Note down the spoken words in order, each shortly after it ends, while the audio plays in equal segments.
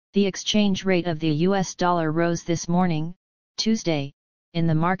The exchange rate of the US dollar rose this morning, Tuesday, in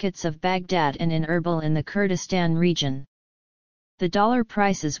the markets of Baghdad and in Erbil in the Kurdistan region. The dollar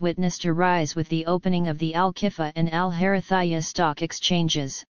prices witnessed a rise with the opening of the Al-Kifa and Al-Harithaya stock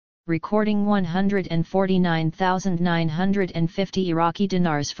exchanges, recording 149,950 Iraqi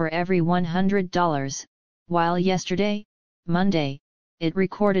dinars for every $100, while yesterday, Monday, it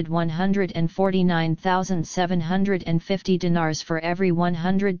recorded 149,750 dinars for every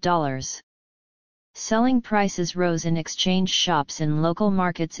 $100. Selling prices rose in exchange shops in local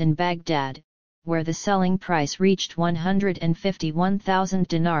markets in Baghdad, where the selling price reached 151,000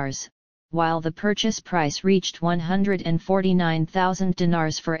 dinars, while the purchase price reached 149,000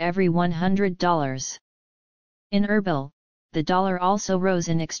 dinars for every $100. In Erbil, the dollar also rose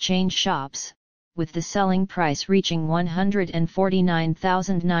in exchange shops, with the selling price reaching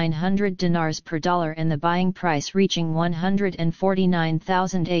 149,900 dinars per dollar and the buying price reaching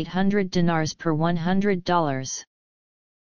 149,800 dinars per $100.